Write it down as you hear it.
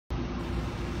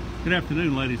Good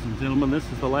afternoon, ladies and gentlemen. This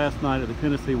is the last night of the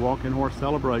Tennessee Walking Horse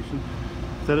Celebration.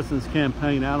 Citizens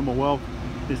Campaign Animal Welfare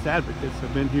Advocates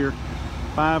have been here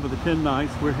 5 of the 10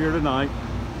 nights. We're here tonight.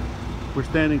 We're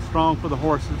standing strong for the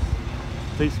horses.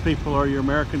 These people are your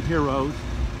American heroes.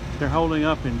 They're holding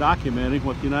up and documenting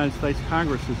what the United States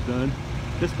Congress has done.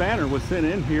 This banner was sent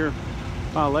in here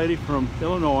by a lady from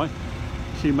Illinois.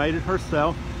 She made it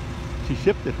herself. She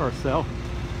shipped it herself.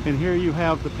 And here you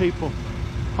have the people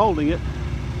holding it.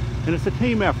 And it's a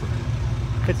team effort.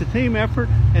 It's a team effort,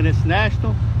 and it's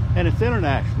national and it's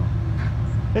international.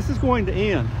 This is going to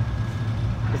end.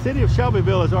 The city of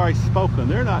Shelbyville has already spoken.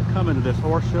 They're not coming to this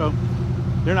horse show.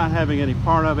 They're not having any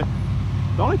part of it.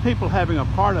 The only people having a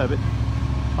part of it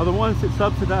are the ones that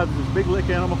subsidize this big lick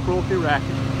animal cruelty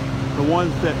racket, the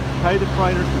ones that pay the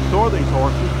trainers to store these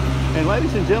horses. And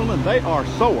ladies and gentlemen, they are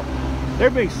sore. They're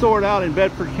being sored out in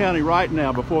Bedford County right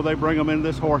now before they bring them into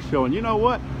this horse show. And you know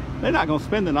what? They're not going to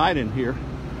spend the night in here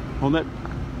on that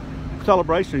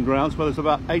celebration grounds where there's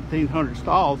about 1,800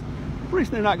 stalls. The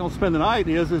reason they're not going to spend the night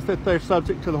is that they're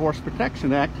subject to the Horse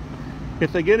Protection Act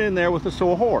if they get in there with a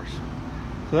sore horse.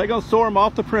 So they're going to sore them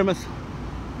off the premise.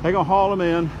 They're going to haul them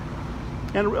in.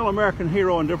 And a real American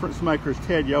hero and difference maker is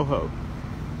Ted Yoho.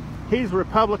 He's a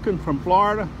Republican from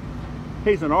Florida.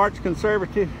 He's an arch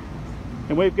conservative.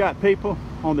 And we've got people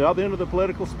on the other end of the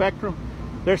political spectrum.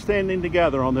 They're standing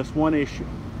together on this one issue.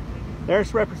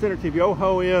 There's Representative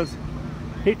Yoho is.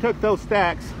 He took those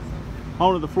stacks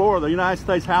onto the floor of the United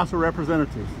States House of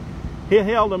Representatives. He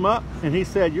held them up and he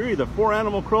said, you're either for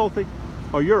animal cruelty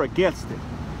or you're against it.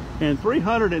 And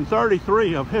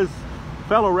 333 of his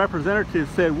fellow representatives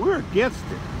said, we're against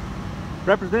it.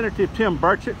 Representative Tim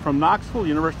Burchett from Knoxville,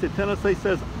 University of Tennessee,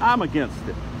 says, I'm against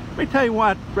it. Let me tell you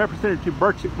why Representative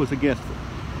Burchett was against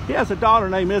it. He has a daughter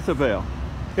named Isabel.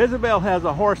 Isabel has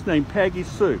a horse named Peggy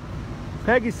Sue.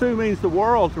 Peggy Sue means the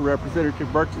world to Representative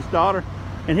Burchett's daughter,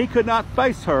 and he could not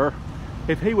face her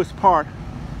if he was part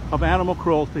of animal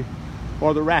cruelty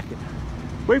or the racket.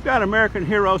 We've got American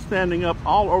heroes standing up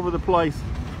all over the place.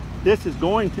 This is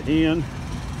going to end,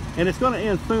 and it's going to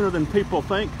end sooner than people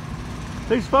think.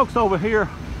 These folks over here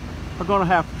are going to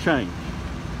have to change.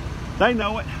 They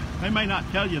know it. They may not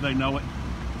tell you they know it.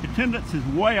 Attendance is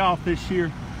way off this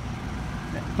year,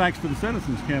 thanks to the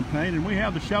Citizens Campaign, and we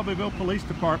have the Shelbyville Police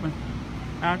Department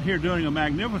out here doing a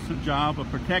magnificent job of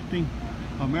protecting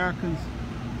Americans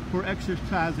who are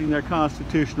exercising their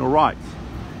constitutional rights.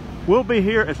 We'll be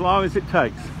here as long as it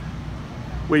takes.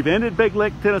 We've ended Big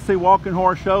Lick Tennessee walking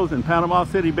horse shows in Panama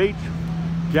City Beach,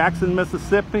 Jackson,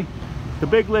 Mississippi. The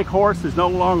Big Lick horse is no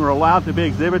longer allowed to be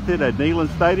exhibited at Neyland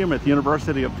Stadium at the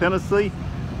University of Tennessee.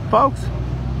 Folks,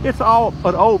 it's all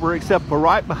but over except for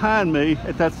right behind me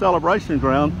at that celebration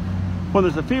ground when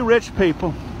there's a few rich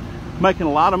people making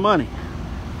a lot of money.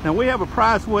 Now we have a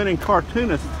prize-winning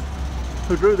cartoonist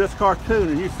who drew this cartoon,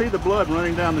 and you see the blood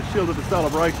running down the shield of the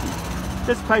celebration.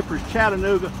 This paper is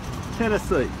Chattanooga,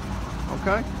 Tennessee,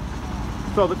 okay?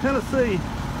 So the Tennessee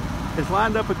is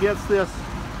lined up against this,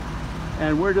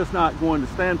 and we're just not going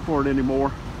to stand for it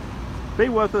anymore. Be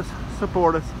with us,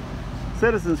 support us.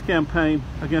 Citizens Campaign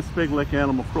against Big Lick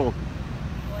Animal Cruelty.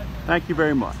 Thank you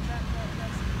very much.